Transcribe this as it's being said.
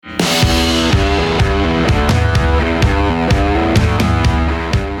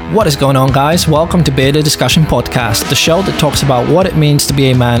What is going on, guys? Welcome to Bearded Discussion Podcast, the show that talks about what it means to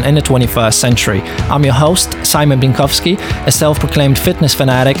be a man in the 21st century. I'm your host, Simon Binkowski, a self-proclaimed fitness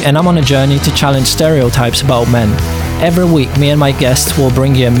fanatic, and I'm on a journey to challenge stereotypes about men. Every week, me and my guests will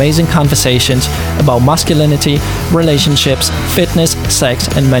bring you amazing conversations about masculinity, relationships, fitness, sex,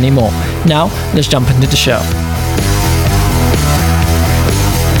 and many more. Now, let's jump into the show.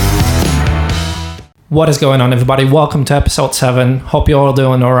 What is going on, everybody? Welcome to episode 7. Hope you're all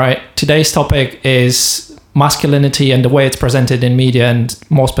doing all right. Today's topic is masculinity and the way it's presented in media, and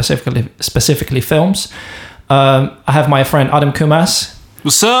more specifically films. I have my friend Adam Kumas.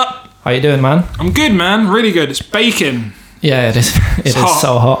 What's up? How you doing, man? I'm good, man. Really good. It's bacon. Yeah, it is. It's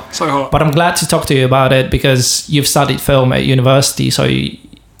so hot. So hot. But I'm glad to talk to you about it because you've studied film at university,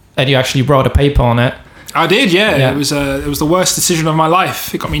 and you actually wrote a paper on it. I did, yeah. It was the worst decision of my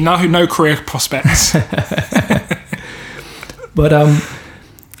life. It got me no career prospects. But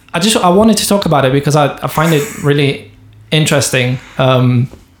I wanted to talk about it because I find it really interesting, the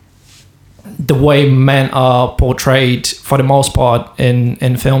way men are portrayed for the most part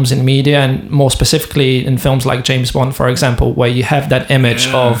in films and media, and more specifically in films like James Bond, for example, where you have that image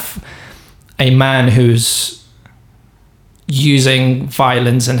of a man who's using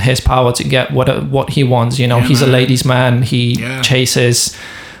violence and his power to get what he wants. You know, he's a ladies' man. He chases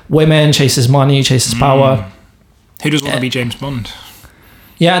women, chases money, chases power. Who doesn't want to be James Bond?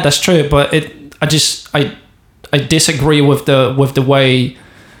 Yeah, that's true. But I disagree with the way,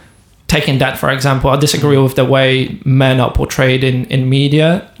 taking that for example, I disagree with the way men are portrayed in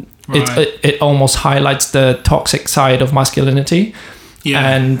media. Right. It almost highlights the toxic side of masculinity.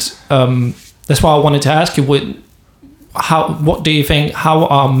 Yeah. And that's why I wanted to ask you, what do you think? How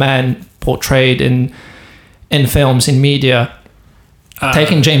are men portrayed in films, in media?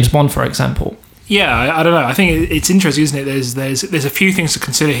 Taking James Bond, for example. Yeah, I don't know. I think it's interesting, isn't it? There's a few things to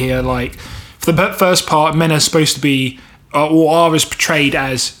consider here. Like, for the first part, men are supposed to be, or are portrayed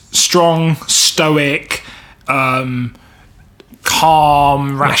as strong, stoic, calm,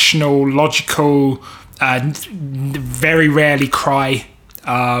 rational, logical, and very rarely cry.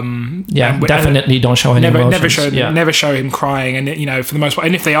 Definitely don't show any emotions. Never show him crying, and for the most part,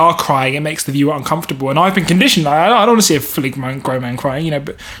 and if they are crying, it makes the viewer uncomfortable. And I've been conditioned. I don't want to see a fully grown man crying,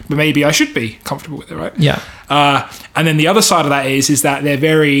 but maybe I should be comfortable with it, right? Yeah. And then the other side of that is that they're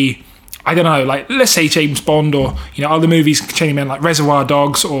very, I don't know, like let's say James Bond or other movies containing men like Reservoir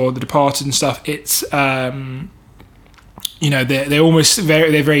Dogs or The Departed and stuff. It's they're almost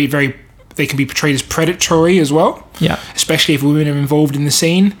they're very very. They can be portrayed as predatory as well. Yeah. Especially if women are involved in the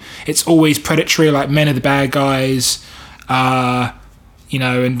scene. It's always predatory, like men are the bad guys. And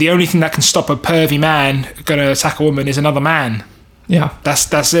the only thing that can stop a pervy man going to attack a woman is another man. Yeah.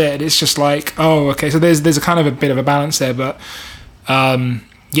 That's it. It's just like, oh, okay. So there's a kind of a bit of a balance there, but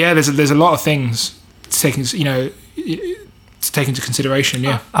there's a lot of things to take into consideration.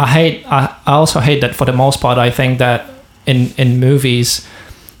 Yeah. I also hate that for the most part. I think that in movies,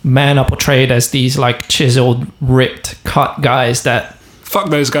 men are portrayed as these like chiseled, ripped, cut guys that...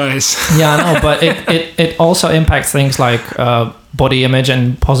 Fuck those guys. Yeah, I know, but it also impacts things like body image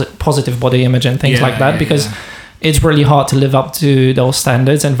and positive body image and things like that, because it's really hard to live up to those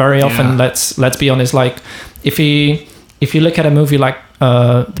standards. And very often, let's be honest, like if you look at a movie like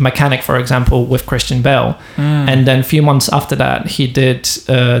The Mechanic, for example, with Christian Bale, and then a few months after that, he did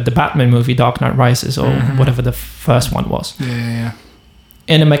the Batman movie Dark Knight Rises, or whatever the first one was. Yeah.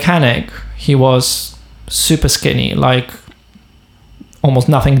 In A Mechanic, he was super skinny, like almost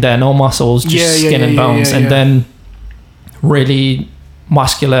nothing there, no muscles, just skin and bones. And then really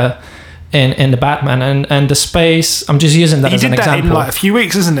muscular in the Batman. And the space, I'm just using that as an example. He did that in like a few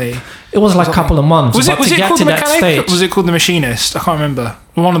weeks, isn't he? It was like a couple of months. Was it called The Mechanic? Was it called The Machinist? I can't remember.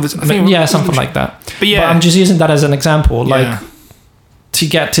 Something like that. But I'm just using that as an example. Like, to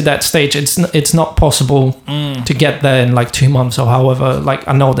get to that stage, it's not possible to get there in like 2 months or however. Like,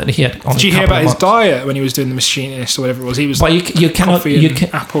 I know that he had. Did you hear about his diet when he was doing The Machinist or whatever it was? He was. But you cannot. Coffee and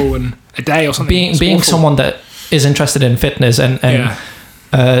apple and a day or something. Being someone that is interested in fitness and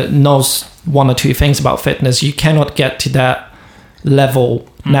knows one or two things about fitness, you cannot get to that level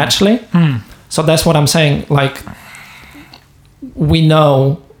naturally. So that's what I'm saying. Like, we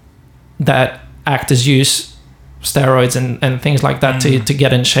know that actors use steroids and things like that to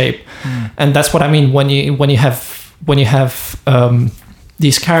get in shape, and that's what I mean when you have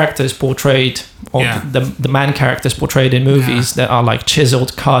these characters portrayed, or the man characters portrayed in movies that are like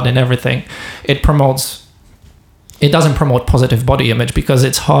chiseled, cut and everything. It doesn't promote positive body image because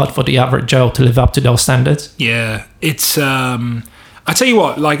it's hard for the average Joe to live up to those standards. Yeah, it's I tell you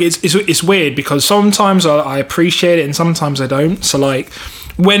what, like it's weird because sometimes I appreciate it and sometimes I don't. So like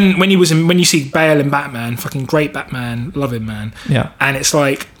when you see Bale in Batman, fucking great Batman, love him, man. Yeah. And it's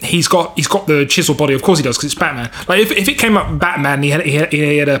like he's got the chiseled body, of course he does, because it's Batman. Like if it came up Batman, and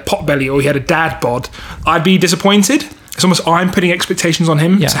he had a pot belly or he had a dad bod, I'd be disappointed. It's almost I'm putting expectations on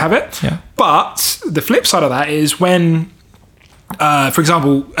him to have it. Yeah. But the flip side of that is when, for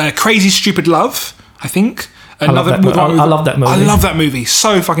example, Crazy Stupid Love, I think. I love that movie. I love that movie.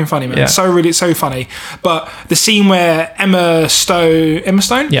 So fucking funny, man. Yeah. So funny. But the scene where Emma Stone,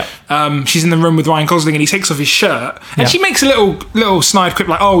 yeah, she's in the room with Ryan Gosling and he takes off his shirt and she makes a little snide quip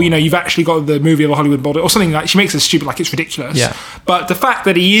like, oh, you've actually got the movie of a Hollywood body or something like. She makes it stupid, like it's ridiculous. Yeah. But the fact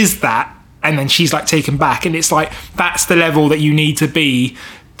that he is that, and then she's like taken back, and it's like that's the level that you need to be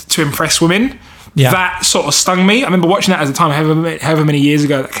to impress women. Yeah. That sort of stung me. I remember watching that at the time, however many years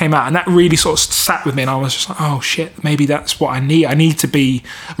ago that came out, and that really sort of sat with me. And I was just like, "Oh shit, maybe that's what I need. I need to be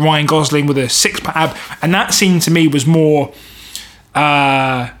Ryan Gosling with a six-pack ab." And that scene to me was more,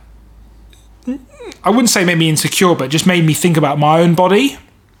 I wouldn't say made me insecure, but just made me think about my own body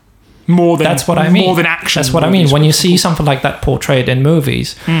more than that's what I mean. More than action. That's what I mean. When you see something like that portrayed in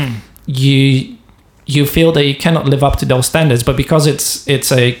movies, you feel that you cannot live up to those standards, but because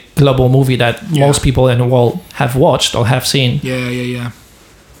it's a global movie that most people in the world have watched or have seen,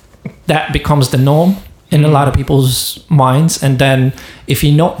 that becomes the norm in a lot of people's minds. And then if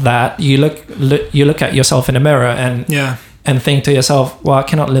you're not that, you look at yourself in the mirror and think to yourself, well, I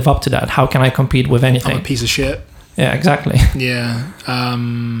cannot live up to that. How can I compete with anything? I'm a piece of shit. Yeah, exactly. Yeah.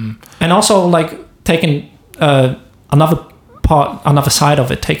 And also like taking another side of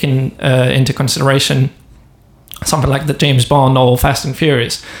it, taking into consideration something like the James Bond or Fast and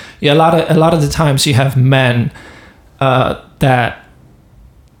Furious. Yeah, a lot of the times you have men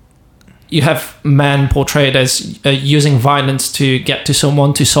portrayed as using violence to get to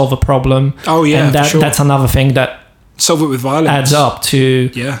someone to solve a problem. Oh yeah, and that's another thing that solve it with violence adds up to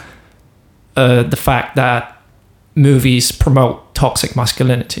the fact that movies promote toxic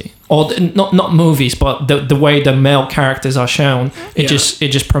masculinity, or not movies, but the way the male characters are shown. It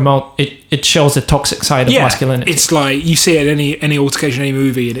just promote it shows the toxic side of masculinity. It's like you see it in any altercation, any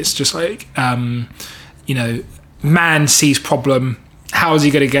movie, and it's just like man sees problem. How is he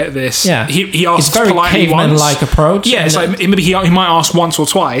going to get this? Yeah, he asks it's very politely caveman-like approach. Yeah, it's like maybe he might ask once or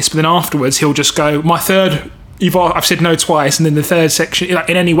twice, but then afterwards he'll just go, I've said no twice, and then the third section, like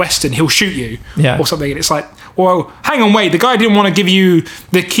in any Western, he'll shoot you or something. And it's like, well, hang on, wait, the guy didn't want to give you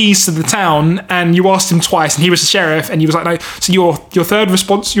the keys to the town, and you asked him twice, and he was the sheriff, and he was like, no. So your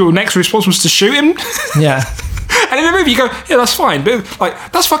next response was to shoot him. Yeah. And in the movie, you go, yeah, that's fine, but like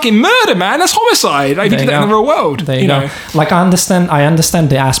that's fucking murder, man. That's homicide. Like, if you did that in the real world, you know. Like I understand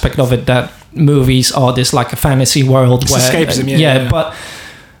the aspect of it that movies are this like a fantasy world it's where escapism, but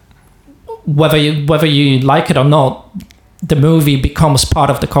whether you like it or not, the movie becomes part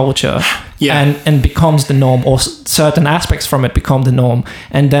of the culture and becomes the norm, or certain aspects from it become the norm.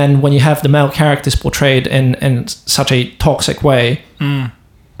 And then when you have the male characters portrayed in such a toxic way,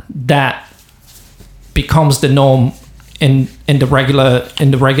 that becomes the norm in the regular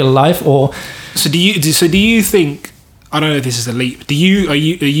life. Or do you think, I don't know if this is a leap, are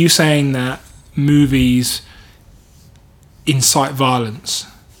you saying that movies incite violence?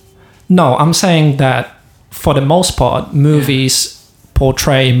 No, I'm saying that for the most part, movies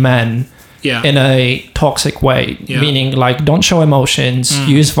portray men in a toxic way, meaning like don't show emotions,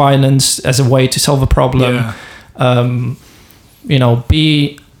 use violence as a way to solve a problem.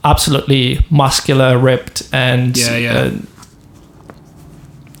 Be absolutely muscular, ripped, and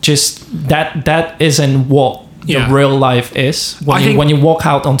just that isn't what the real life is. When you walk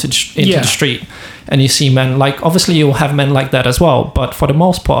out into the street and you see men, like obviously you'll have men like that as well, but for the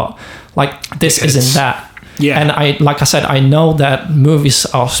most part, like this isn't that. And I know that movies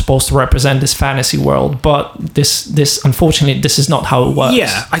are supposed to represent this fantasy world, but this unfortunately this is not how it works.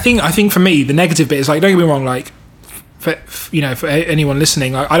 I think for me the negative bit is like, don't get me wrong, like for anyone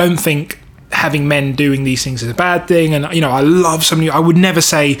listening, I don't think having men doing these things is a bad thing, and I love somebody. I would never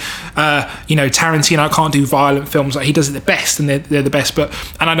say Tarantino can't do violent films. Like he does it the best, and they're the best. But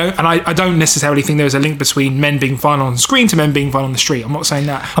I don't necessarily think there's a link between men being violent on the screen to men being violent on the street. I'm not saying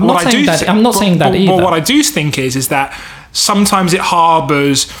that. I'm not saying that either. But what I do think is that sometimes it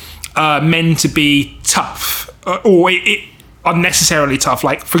harbours men to be tough, or unnecessarily tough.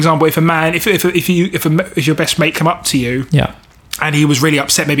 Like for example, if a man, if your best mate come up to you, and he was really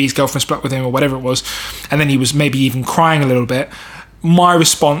upset, maybe his girlfriend split up with him or whatever it was, and then he was maybe even crying a little bit, my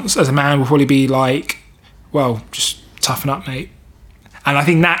response as a man would probably be like, well, just toughen up, mate. And I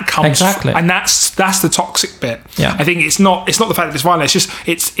think that comes and that's the toxic bit. Yeah. I think it's not the fact that it's violent. It's just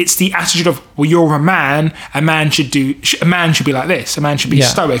it's the attitude of, well, you're a man. A man should be like this. A man should be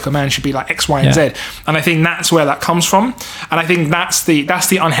stoic. A man should be like X, Y, and Z. And I think that's where that comes from. And I think that's the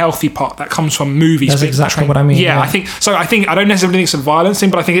unhealthy part that comes from movies. That's exactly what I mean. Yeah, I think so. I think I don't necessarily think it's a violence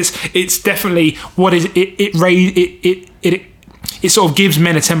thing, but I think it's definitely what is it sort of gives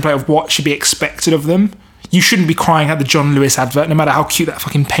men a template of what should be expected of them. You shouldn't be crying at the John Lewis advert, no matter how cute that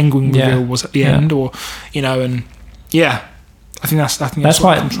fucking penguin reveal was at the end, or and I think that's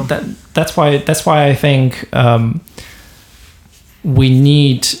why it comes from. That's why I think we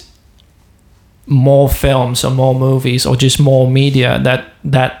need more films or more movies or just more media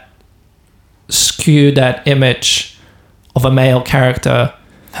that skew that image of a male character.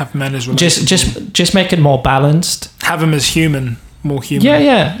 Have men as well. Just make it more balanced. Have them as human. More human.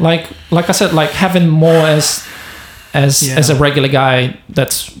 Yeah. Like I said, like having more as a regular guy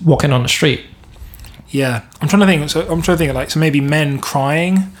that's walking on the street. Yeah, I'm trying to think. So maybe men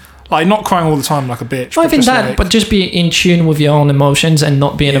crying, like not crying all the time like a bitch. Not even that, but just be in tune with your own emotions and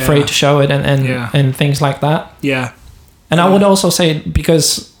not being afraid to show it and things like that. Yeah. And I would also say,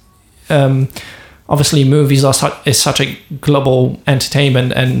 because obviously movies is such a global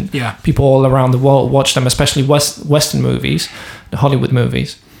entertainment, and people all around the world watch them, especially Western movies, the Hollywood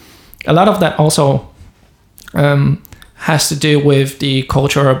movies. A lot of that also has to do with the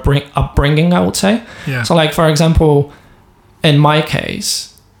cultural upbringing, I would say. Yeah. So, like, for example, in my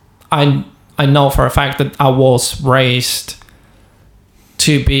case, I know for a fact that I was raised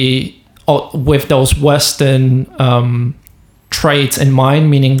to be with those Western traits in mind,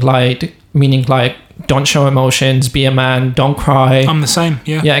 meaning like don't show emotions, be a man, don't cry. I'm the same.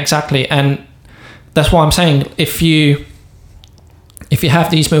 Yeah, exactly. And that's what I'm saying. If you have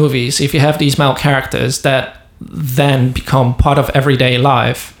these movies, if you have these male characters that then become part of everyday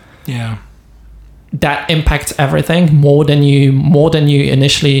life, that impacts everything more than you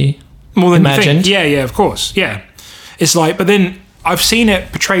initially imagined. Yeah, of course. Yeah, it's like, but then I've seen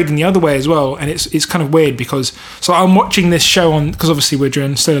it portrayed in the other way as well, and it's kind of weird because I'm watching this show because obviously we're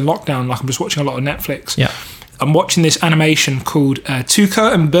still in lockdown. Like, I'm just watching a lot of Netflix. Yeah, I'm watching this animation called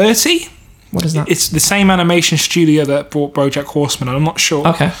Tuca and Bertie. What is that? It's the same animation studio that brought BoJack Horseman, and I'm not sure.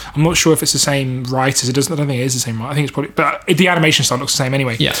 Okay. I'm not sure if it's the same writers. I don't think it is the same. I think it's probably, but the animation style looks the same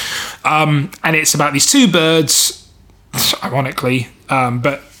anyway. Yeah. And it's about these two birds, ironically,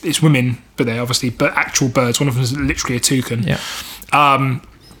 but it's women, but they're obviously actual birds. One of them is literally a toucan. Yeah.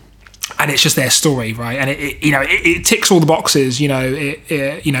 And it's just their story, right? And it ticks all the boxes, in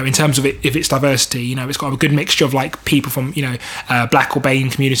terms of if it's diversity. It's got a good mixture of like people from black or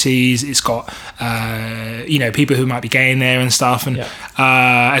BAME communities. It's got people who might be gay in there and stuff, and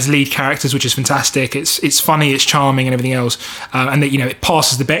as lead characters, which is fantastic. It's funny, it's charming, and everything else. And that it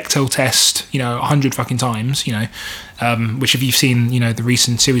passes the Bechdel test 100 fucking times. Which if you've seen the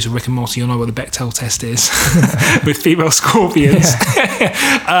recent series of Rick and Morty, you'll know what the Bechdel test is with female scorpions.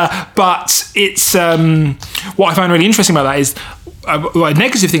 But it's what I find really interesting about that is a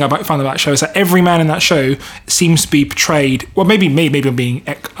negative thing I find about that show is that every man in that show seems to be portrayed, well, maybe I'm being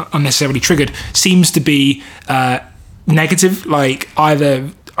unnecessarily triggered, seems to be negative, like either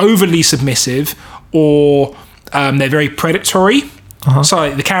overly submissive or they're very predatory. Uh-huh. So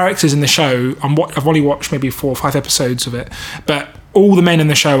like, the characters in the show, I've only watched maybe 4 or 5 episodes of it, but all the men in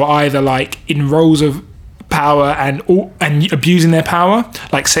the show are either like in roles of power and abusing their power,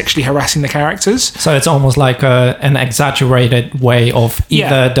 like sexually harassing the characters. So it's almost like an exaggerated way of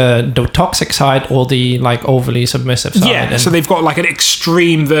either the toxic side or the like overly submissive side. Yeah, so they've got like an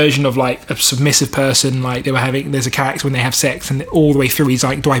extreme version of like a submissive person. Like there's a character when they have sex, and all the way through he's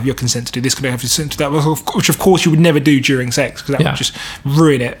like, do I have your consent to do this? Could I have your consent to that? Which of course you would never do during sex, because that would just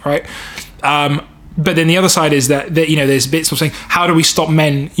ruin it, right? But then the other side is that there's bits of saying, how do we stop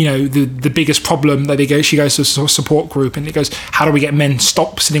men? The biggest problem that she goes to a support group, and it goes, how do we get men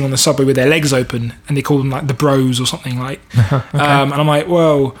stop sitting on the subway with their legs open? And they call them like the bros or something like. Okay. And I'm like,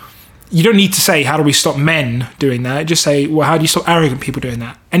 well, you don't need to say, how do we stop men doing that? Just say, well, how do you stop arrogant people doing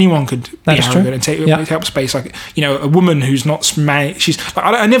that? Anyone could be arrogant and take up space. Like, a woman who's not man, she's like,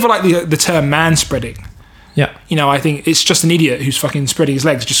 I never like the term man spreading. Yeah. I think it's just an idiot who's fucking spreading his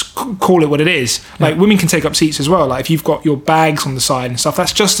legs. Just call it what it is. Like, women can take up seats as well. Like, if you've got your bags on the side and stuff,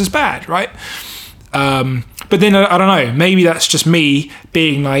 that's just as bad, right? But then, I don't know, maybe that's just me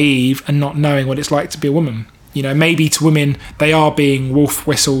being naive and not knowing what it's like to be a woman. Maybe to women, they are being wolf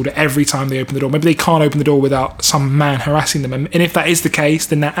whistled every time they open the door. Maybe they can't open the door without some man harassing them. And if that is the case,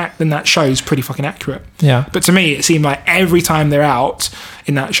 then that show's pretty fucking accurate. Yeah. But to me, it seemed like every time they're out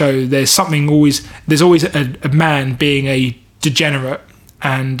in that show, there's always a man being a degenerate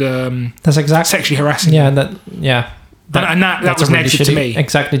and that's exactly sexually harassing. Yeah, them. That was really negative shitty, to me.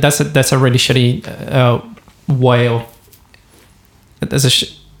 Exactly, that's a really shitty way of. There's a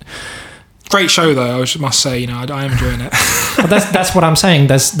great show though. I must say, I am enjoying it. But that's what I'm saying.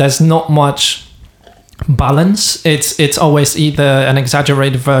 There's not much balance. It's always either an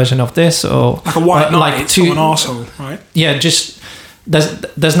exaggerated version of this or like a white knight or an arsehole, right? Yeah, just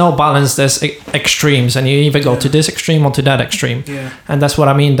there's no balance. There's extremes, and you either go to this extreme or to that extreme. Yeah, and that's what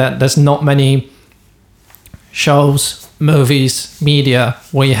I mean. That there's not many shows, movies, media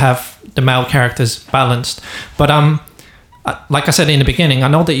where you have the male characters balanced. But like I said in the beginning, I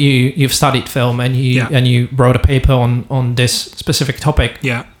know that you've studied film and you wrote a paper on this specific topic.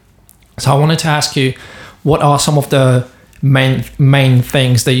 Yeah. So I wanted to ask you, what are some of the main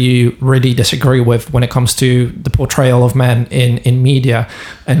things that you really disagree with when it comes to the portrayal of men in media,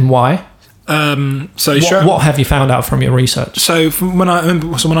 and why? What have you found out from your research? So when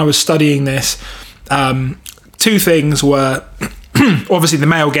I was studying this, two things were obviously the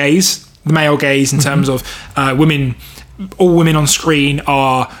male gaze in terms of women. All women on screen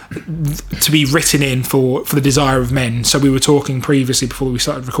are to be written in for the desire of men. So we were talking previously before we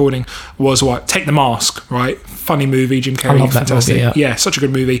started recording was Take the Mask, right? Funny movie, Jim Carrey. I love that movie, yeah, such a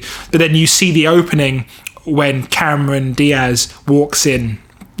good movie. But then you see the opening when Cameron Diaz walks in.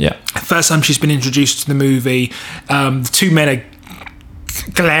 Yeah. First time she's been introduced to the movie, the two men are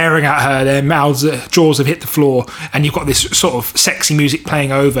glaring at her, their jaws have hit the floor, and you've got this sort of sexy music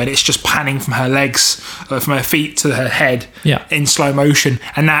playing over, and it's just panning from her legs, from her feet to her head, in slow motion,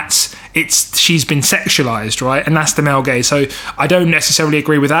 and she's been sexualized, right? And that's the male gaze. So I don't necessarily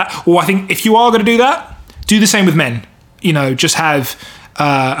agree with that. Or I think if you are going to do that, do the same with men. Just have.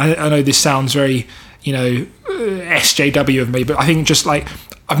 I know this sounds very, SJW of me, but I think just like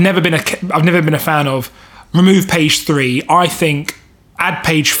I've never been a fan of remove page 3. I think. Add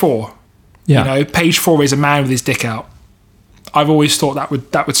page 4. Yeah. Page 4 is a man with his dick out. I've always thought that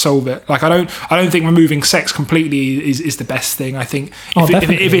would solve it. Like I don't think removing sex completely is the best thing. I think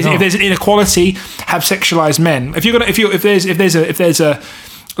if there's an inequality, have sexualized men. If there's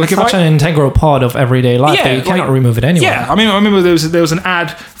an integral part of everyday life that you cannot remove it anyway. Yeah, I remember there was an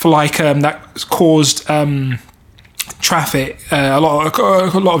ad for that caused traffic, a lot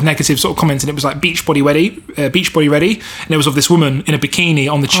of negative sort of comments, and it was like beach body ready, and it was of this woman in a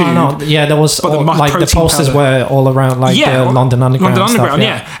bikini on the tube. There was the posters were all around the London Underground stuff,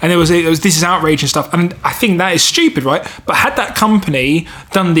 and there was this is outrage and stuff, and I think that is stupid, right? But had that company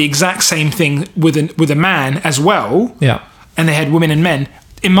done the exact same thing with a man as well, and they had women and men,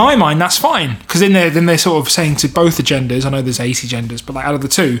 in my mind that's fine, because then they're sort of saying to both the genders, I know there's 80 genders, but out of the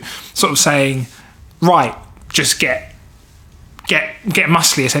two, sort of saying, right, just get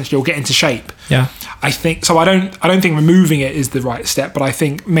muscly essentially, or get into shape. Yeah, I think so. I don't think removing it is the right step, but I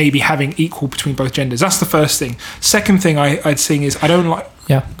think maybe having equal between both genders. That's the first thing. Second thing I'd sing is I don't like.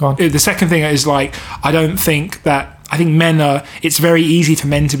 Yeah, go on. The second thing is I don't think that. I think men are. It's very easy for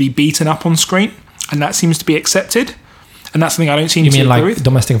men to be beaten up on screen, and that seems to be accepted. And that's something I don't seem to agree with. You mean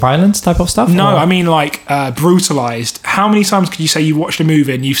domestic violence type of stuff? No, I mean brutalized. How many times could you say you watched a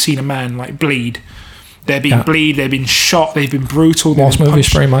movie and you've seen a man bleed? They've been they've been shot, they've been brutal. Most movies,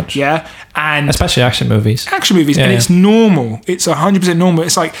 pretty much. Yeah, and especially action movies. And it's normal. It's 100% normal.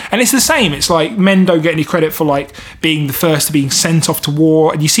 It's and it's the same. It's men don't get any credit for being the first to being sent off to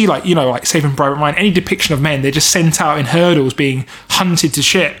war. And you see Saving Private Ryan, any depiction of men, they're just sent out in hurdles, being hunted to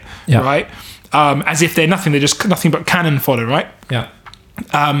shit, right? As if they're nothing. They're just nothing but cannon fodder, right? Yeah.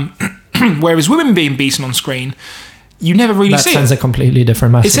 Whereas women being beaten on screen, you never really see it. That sends a completely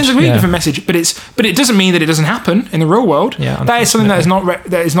different message. It sends a completely different message, but it doesn't mean that it doesn't happen in the real world. Yeah, that is something that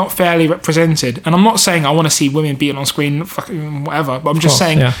is not fairly represented. And I'm not saying I want to see women beaten on screen, fucking whatever. But I'm just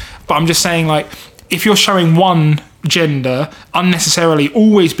saying. If you're showing one gender unnecessarily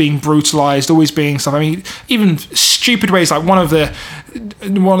always being brutalized, always being stuff. I mean, even stupid ways like one of the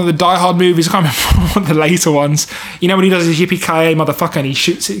Die Hard movies. I can't remember one of the later ones. When he does his yippee-ki-yay motherfucker and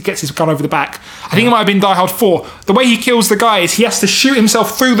he gets his gun over the back. I think it might have been Die Hard 4. The way he kills the guy is he has to shoot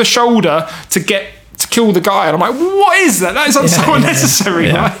himself through the shoulder to kill the guy, and I'm like, what is that? That is so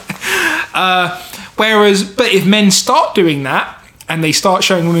unnecessary. Right? But if men start doing that, and they start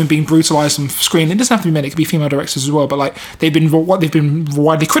showing women being brutalized on screen, it doesn't have to be men, it could be female directors as well, but they've been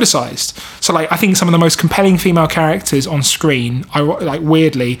widely criticized. So I think some of the most compelling female characters on screen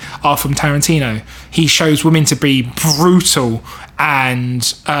weirdly are from Tarantino. He shows women to be brutal and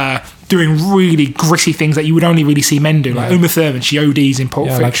doing really gritty things that you would only really see men do. Like Uma Thurman, she ODs in Pulp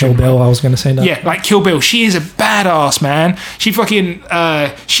Fiction. Like Kill Bill, I was going to say that. Yeah, like Kill Bill. She is a badass, man. She fucking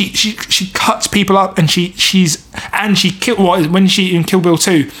she cuts people up, and she when she in Kill Bill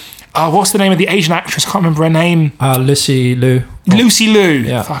 2. What's the name of the Asian actress? I can't remember her name. Lucy Liu. Lucy Liu.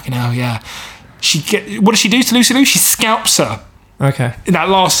 Yeah. Fucking hell, yeah. What does she do to Lucy Liu? She scalps her. Okay. In that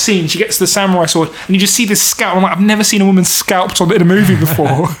last scene, she gets the samurai sword, and you just see this scalp. I'm like, I've never seen a woman scalped in a movie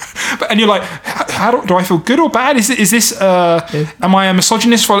before. And you're like, how do I feel good or bad? Is this? Am I a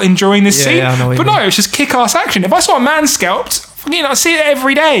misogynist for enjoying this scene? Yeah, but no, it's just kick-ass action. If I saw a man scalped, I see it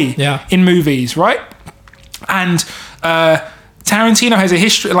every day. Yeah. In movies, right? And Tarantino has a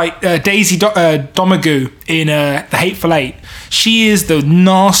history, like Daisy Domergue in The Hateful Eight. She is the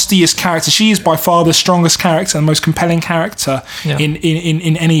nastiest character. She is by far the strongest character and most compelling character in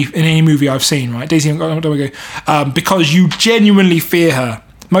any movie I've seen. Right, Daisy Domergue, because you genuinely fear her.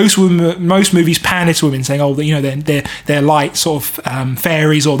 Most movies pander to women, saying, "Oh, they're light sort of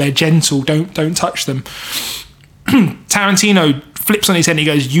fairies, or they're gentle. Don't touch them." Tarantino flips on his head and he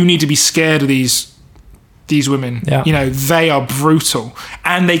goes, "You need to be scared of these women. Yeah. They are brutal,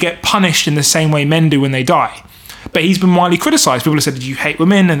 and they get punished in the same way men do when they die." But he's been widely criticised. People have said, "Did you hate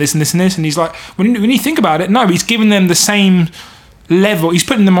women?" and this and this and this. And he's like, when you think about it, no, he's giving them the same level. He's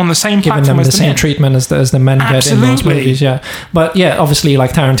putting them on the same platform, giving them as the same men. treatment as the men Absolutely. get in those movies. Yeah, but yeah, obviously,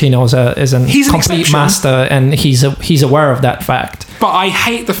 like Tarantino is a complete master, and he's aware of that fact. But I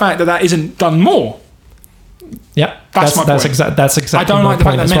hate the fact that isn't done more. Yeah, that's my point. That's exactly. I don't like the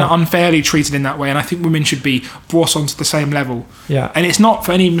fact that men are unfairly treated in that way, and I think women should be brought onto the same level. Yeah, and it's not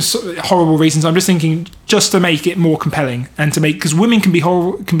for any horrible reasons. I'm just thinking just to make it more compelling, and to make, because women can be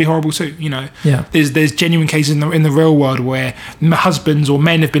horrible too. Yeah. There's genuine cases in the real world where husbands or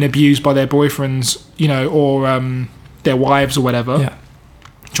men have been abused by their boyfriends, or their wives or whatever. Yeah.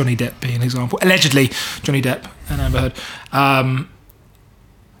 Johnny Depp being an example. Allegedly, Johnny Depp and Amber Heard.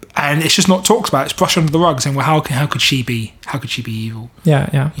 And it's just not talked about. It's brushed under the rug, saying, "Well, how could she be evil?"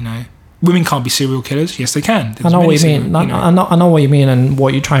 Yeah. Women can't be serial killers. Yes, they can. I know what you mean. I know what you mean, and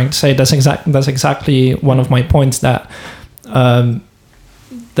what you're trying to say. That's exactly one of my points. That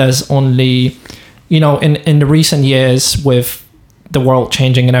there's only, in the recent years, with the world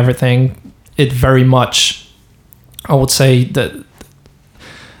changing and everything, it very much, I would say that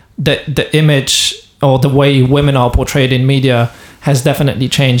the image or the way women are portrayed in media has definitely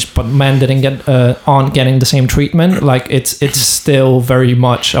changed, but men aren't getting the same treatment. Like it's still very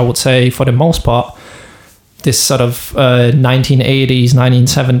much, I would say, for the most part, this sort of 1980s,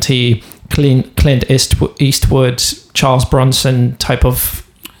 1970 Clint Eastwood, Charles Bronson type of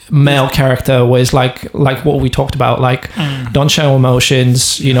male character, where it's like what we talked about, like don't show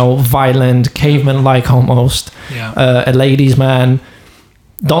emotions, violent, caveman-like almost, a ladies' man,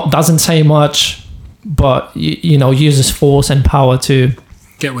 doesn't say much, but uses force and power to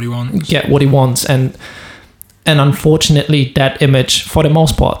get what he wants. And unfortunately that image for the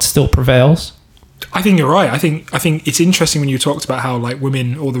most part still prevails. I think you're right. I think it's interesting when you talked about how, like,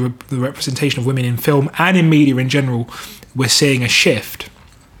 women, or the representation of women in film and in media in general, we're seeing a shift.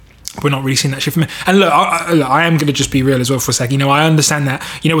 We're not really seeing that shift from men. And look, I am going to just be real as well for a second. I understand that,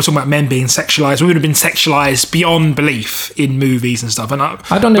 we're talking about men being sexualized. Women have been sexualized beyond belief in movies and stuff. And I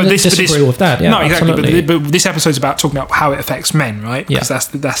don't disagree with that. Yeah, no, exactly. absolutely. But this episode's about talking about how it affects men, right? Yeah. Because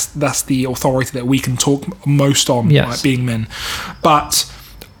that's the authority that we can talk most on, yes. Right, being men. But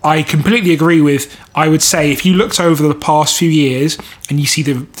I completely agree with, I would say, if you looked over the past few years and you see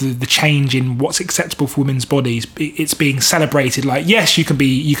the change in what's acceptable for women's bodies, it's being celebrated. Like, yes, you can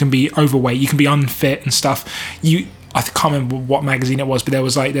be overweight, you can be unfit and stuff. I can't remember what magazine it was, but it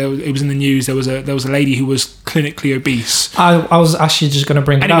was in the news. There was a lady who was clinically obese. I was actually just going to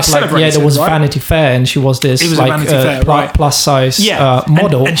bring it up. There was Vanity Fair, and she was this plus size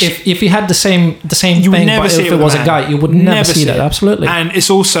model. And if you had the same thing, but if it was a guy, you would never see that. Absolutely. And it's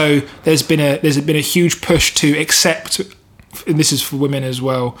also there's been a huge push to accept, and this is for women as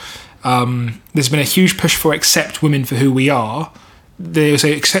well. There's been a huge push for accept women for who we are. They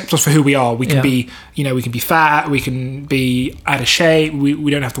say accept us for who we are. We can be, we can be fat, we can be out of shape,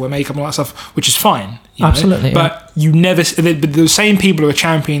 we don't have to wear makeup and all that stuff, which is fine. Absolutely. But you never, the same people who are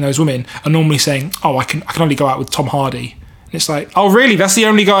championing those women are normally saying, "Oh, I can only go out with Tom Hardy." And it's like, oh, really? That's the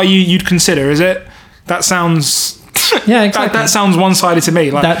only guy you'd consider, is it? That sounds. Yeah, exactly. that sounds one-sided to me.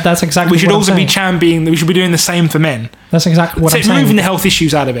 Like, that's exactly. We should also be championing. We should be doing the same for men. That's exactly what I'm saying. Moving the health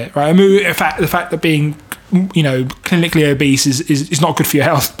issues out of it, right? The fact that being, clinically obese is not good for your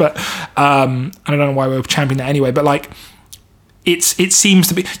health. But I don't know why we're championing that anyway. But like, it seems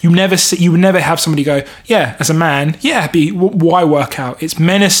to be, you would never have somebody go, yeah, as a man, yeah, why work out? It's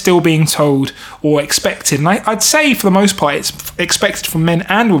men are still being told or expected, and I'd say for the most part it's expected from men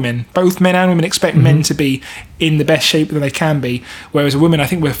and women. Both men and women expect men to be in the best shape that they can be, whereas a woman, I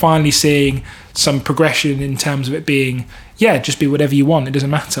think we're finally seeing some progression in terms of it being, yeah, just be whatever you want, it doesn't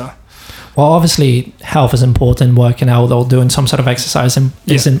matter. Well, obviously health is important, working out or doing some sort of exercise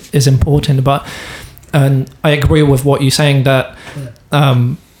is important, but and I agree with what you're saying that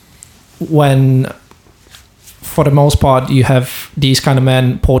when, for the most part, you have these kind of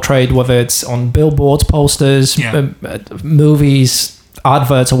men portrayed, whether it's on billboards, posters, movies,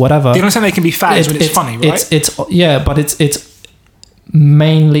 adverts, or whatever. Do you understand they can be fads when it's funny, right? But it's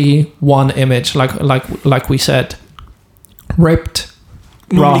mainly one image, like we said, ripped,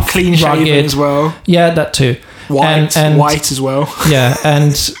 normally rough, clean shaven rugged, as well. Yeah, that too. White as well. Yeah,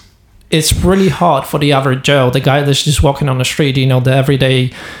 and it's really hard for the average Joe, the guy that's just walking on the street, the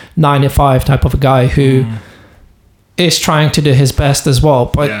everyday 9 to 5 type of a guy who is trying to do his best as well.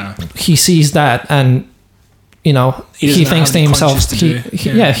 But he sees that and, he thinks to himself,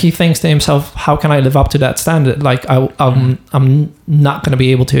 he thinks to himself, how can I live up to that standard? Like, I'm not going to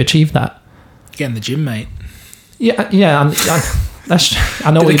be able to achieve that. Get in the gym, mate. Yeah, I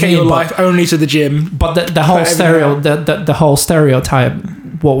know what you mean. Dedicate your life only to the gym. But the whole stereotype,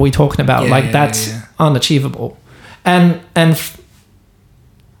 what we're talking about, that's unachievable. And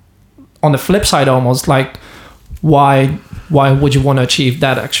on the flip side, almost like, why would you want to achieve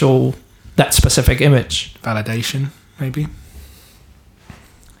that specific image? Validation, maybe.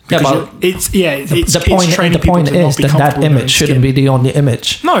 Because the point is that image shouldn't be the only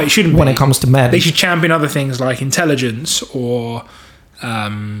image. No, it shouldn't. When it comes to men, they should champion other things like intelligence or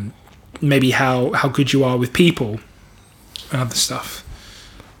maybe how good you are with people and other stuff.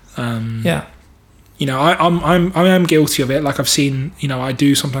 I am guilty of it. Like I've seen, I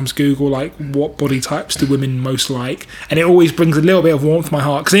do sometimes Google like what body types do women most like, and it always brings a little bit of warmth to my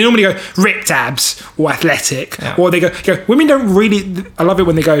heart because they normally go ripped abs or athletic, or they go women don't really. I love it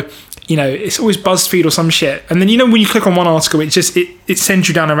when they go, it's always BuzzFeed or some shit, and then when you click on one article, it sends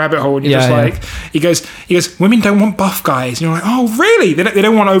you down a rabbit hole, and you're he goes, women don't want buff guys, and you're like, oh really? They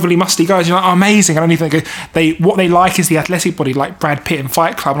don't want overly musty guys. You're like, oh amazing. I don't even think what they like is the athletic body, like Brad Pitt in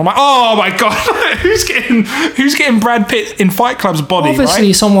Fight Club. And I'm like, oh my god, who's getting Brad Pitt in Fight Club's body? Obviously,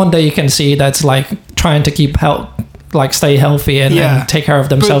 right? someone that you can see that's like trying to keep stay healthy and take care of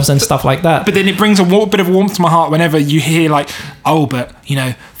themselves and stuff like that. But then it brings a bit of warmth to my heart whenever you hear like, oh, but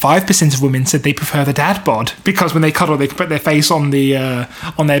 5% of women said they prefer the dad bod because when they cuddle, they can put their face on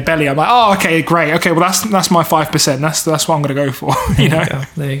on their belly. I'm like, oh, okay, great, okay, well that's my 5%. That's what I'm gonna go for.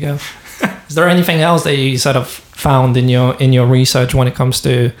 There you go. Is there anything else that you sort of found in your research when it comes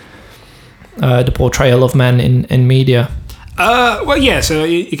to the portrayal of men in media? So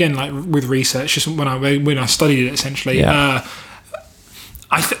again, like with research, just when I studied it, essentially, I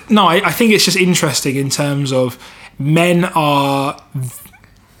think it's just interesting in terms of men are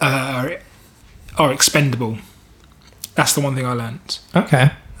expendable. That's the one thing I learned. Okay,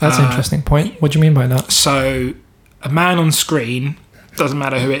 that's an interesting point. What do you mean by that? So, a man on screen, doesn't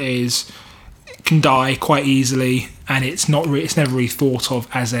matter who it is, can die quite easily, and it's never really thought of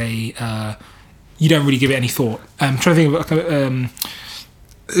as a. You don't really give it any thought. I'm trying to think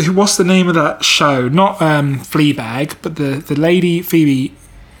of what's the name of that show? Not Fleabag, but the lady Phoebe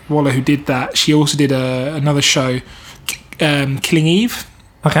Waller who did that. She also did another show, Killing Eve.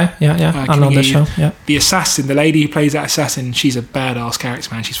 Okay, yeah. I know the show. Yeah, the assassin, the lady who plays that assassin, she's a badass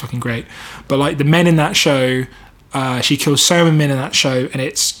character, man. She's fucking great. But like the men in that show, she kills so many men in that show, and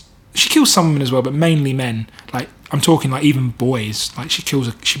she kills some women as well, but mainly men. Like I'm talking like even boys. Like she kills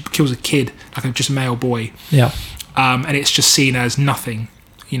a kid, like just a male boy. Yeah. And it's just seen as nothing,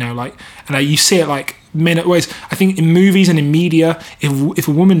 like, and you see it like men. Always, I think in movies and in media, if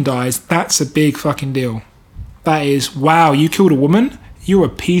a woman dies, that's a big fucking deal. That is, wow, you killed a woman, you're a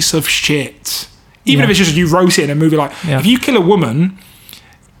piece of shit. Even if it's just you wrote it in a movie, like if you kill a woman,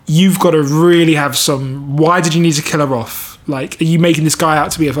 you've got to really have some. Why did you need to kill her off? Like, are you making this guy out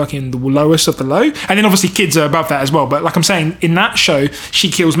to be a fucking the lowest of the low? And then obviously kids are above that as well. But like I'm saying, in that show,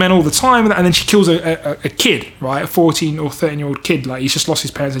 she kills men all the time, and then she kills a kid, right? A 14 or 13-year-old kid. Like, he's just lost his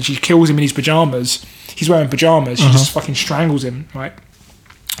parents, and she kills him in his pajamas. He's wearing pajamas. She just fucking strangles him, right?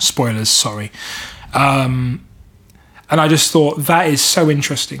 Spoilers, sorry. And I just thought, that is so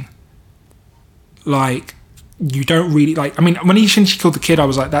interesting. Like, you don't really, like, I mean, when she killed the kid, I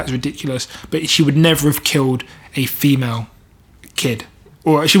was like, that's ridiculous. But she would never have killed a female kid,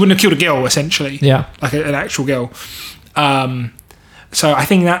 or she wouldn't have killed a girl, essentially, like an actual girl. So I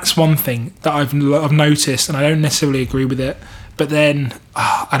think that's one thing that I've noticed, and I don't necessarily agree with it, but then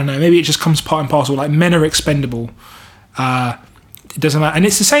I don't know, maybe it just comes part and parcel. Like, men are expendable. It doesn't matter, and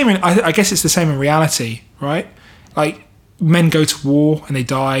it's the same. I guess it's the same in reality, right? Like, men go to war and they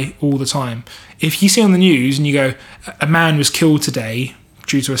die all the time. If you see on the news and you go, a man was killed today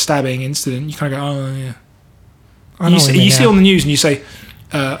due to a stabbing incident, you kind of go, oh yeah. You see on the news and you say,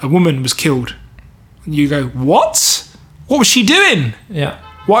 a woman was killed, and you go, what? What was she doing? Yeah.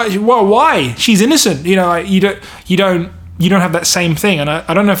 Why? Well, why? She's innocent. You know, like, you don't have that same thing. And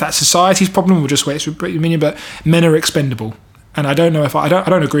I don't know if that's society's problem or just where it's opinion, but men are expendable. And I don't know if I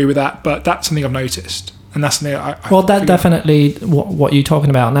don't agree with that, but that's something I've noticed. And that's something that definitely, what you're talking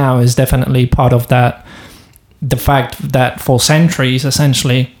about now is definitely part of that. The fact that for centuries,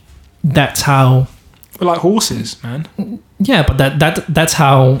 essentially, that's how. We're like horses, man. Yeah, but that's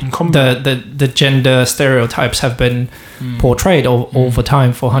how the gender stereotypes have been portrayed over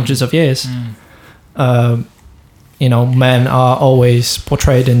time for hundreds of years. You know, men are always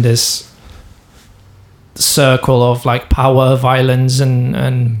portrayed in this circle of like power, violence,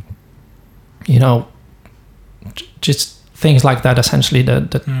 and you know, just things like that. Essentially,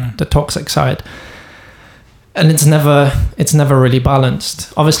 the toxic side, and it's never really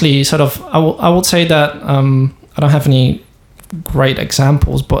balanced. Obviously, sort of, I would say that I don't have any great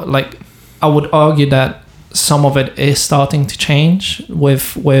examples, but like I would argue that some of it is starting to change with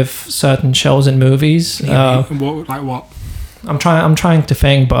certain shows and movies. Like what? I'm trying to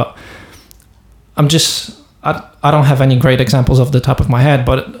think, but I don't have any great examples off the top of my head,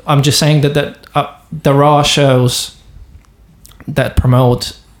 but I'm just saying that there are shows that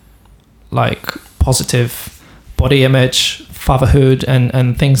promote like positive body image, fatherhood,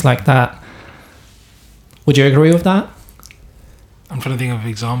 and things like that. Would you agree with that? I'm trying to think of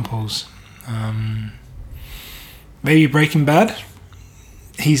examples. Maybe Breaking Bad.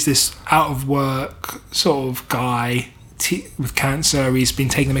 He's this out of work sort of guy with cancer. He's been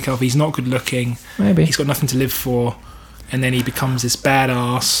taking the mick off. He's not good looking. Maybe he's got nothing to live for, and then he becomes this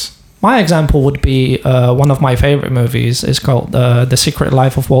badass. My example would be one of my favorite movies. Is called The Secret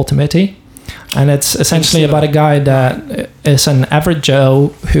Life of Walter Mitty, and it's essentially about a guy that is an average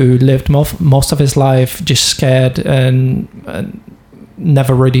Joe who lived most of his life just scared and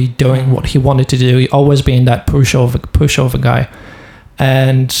never really doing what he wanted to do. He always being that pushover guy.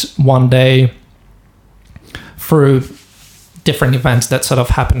 And one day, through different events that sort of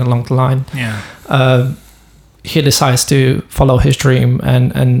happened along the line, he decides to follow his dream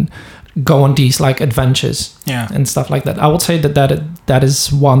and go on these like adventures and stuff like that. I would say that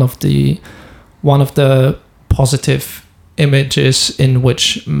is one of the positive images in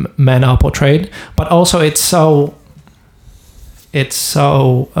which men are portrayed, but also it's so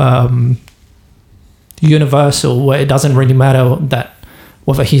universal, where it doesn't really matter that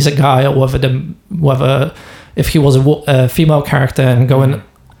whether he's a guy or whether if he was a female character and going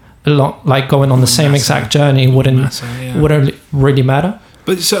on the same exact journey wouldn't really matter.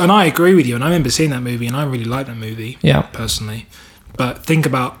 But and I agree with you, and I remember seeing that movie, and I really liked that movie, personally. But think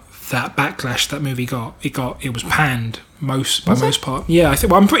about that backlash that movie got. It was panned most part. Yeah,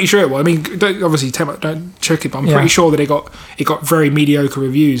 I'm pretty sure it was. I mean, don't check it, but I'm pretty sure that it got very mediocre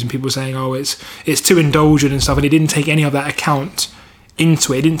reviews, and people were saying, "Oh, it's too indulgent and stuff," and it didn't take any of that account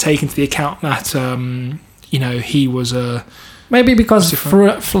into it. It didn't take into the account that he was a. Maybe because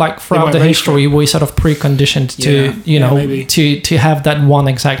throughout the history, we sort of preconditioned to have that one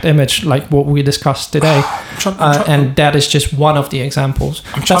exact image, like what we discussed today, and that is just one of the examples.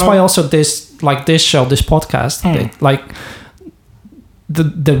 That's why also this show, this podcast,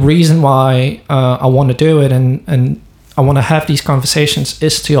 the reason why I want to do it and I want to have these conversations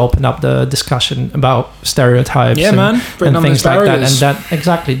is to open up the discussion about stereotypes and things like that,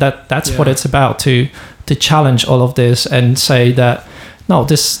 and that's what it's about, to challenge all of this and say that no,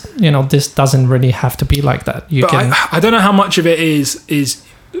 this doesn't really have to be like that. I don't know how much of it is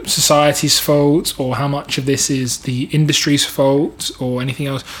society's fault or how much of this is the industry's fault or anything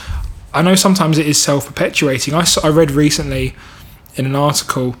else. I know sometimes it is self-perpetuating. I read recently in an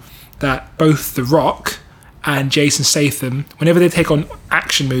article that both The Rock and Jason Statham, whenever they take on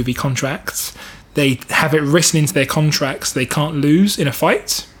action movie contracts, they have it written into their contracts they can't lose in a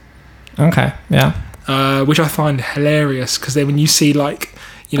fight. Okay, yeah. Which I find hilarious, because then when you see I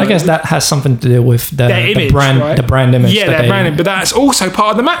guess that has something to do with the image, brand, right? The brand image. Yeah, their brand image, but that's also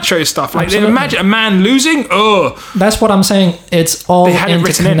part of the macho stuff. Like, imagine a man losing. That's what I'm saying. It's all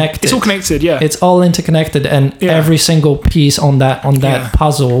interconnected. It's all connected. Yeah, it's all interconnected, and every single piece on that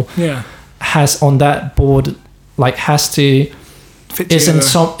puzzle has on that board has to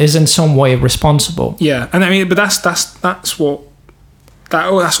is in some way responsible. Yeah, and I mean, but that's what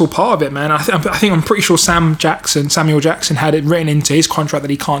that's all part of it, man. I'm pretty sure Samuel Jackson had it written into his contract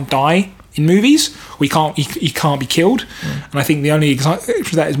that he can't die in movies. He can't be killed. And I think the only example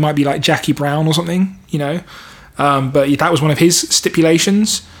of that might be like Jackie Brown or something, you know. But that was one of his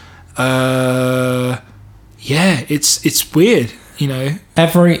stipulations. It's weird, you know.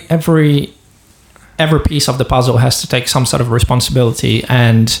 Every piece of the puzzle has to take some sort of responsibility,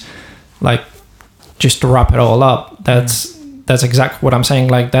 and like, just to wrap it all up, that's exactly what I'm saying.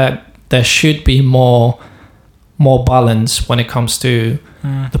 Like, that there should be more balance when it comes to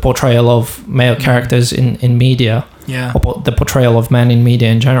the portrayal of male characters in media, or the portrayal of men in media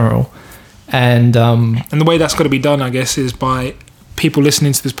in general. And the way that's got to be done, I guess, is by people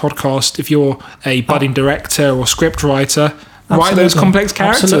listening to this podcast. If you're a budding director or script writer, write those complex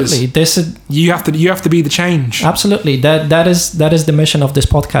characters. Absolutely, you have to be the change. Absolutely, that is the mission of this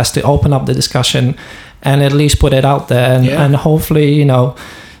podcast, to open up the discussion and at least put it out there, and hopefully, you know,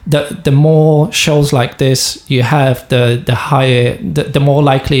 the more shows like this you have, the higher, the more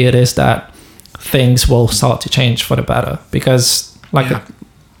likely it is that things will start to change for the better. Because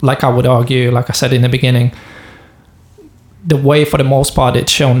like I would argue, like I said in the beginning, the way for the most part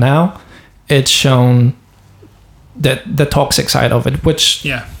it's shown now, it's shown the toxic side of it, which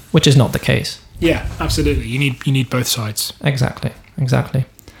is not the case. Yeah, absolutely. You need both sides. Exactly.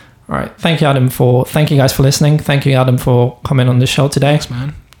 All right. Thank you guys for listening. Thank you, Adam, for coming on the show today. Thanks,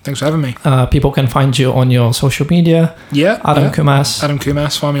 man. Thanks for having me. People can find you on your social media. Adam Kumas. Adam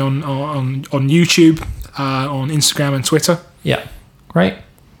Kumas. Find me on YouTube, on Instagram and Twitter. Yeah. Great.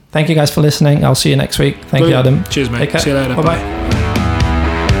 Thank you guys for listening. I'll see you next week. Thank you, Adam. Cheers, mate. Take care. See you later. Bye-bye.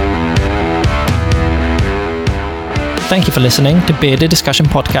 Thank you for listening to Bearded Discussion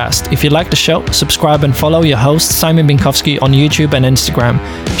Podcast. If you like the show, subscribe and follow your host Simon Binkowski on YouTube and Instagram.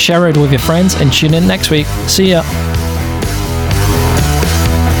 Share it with your friends and tune in next week. See ya.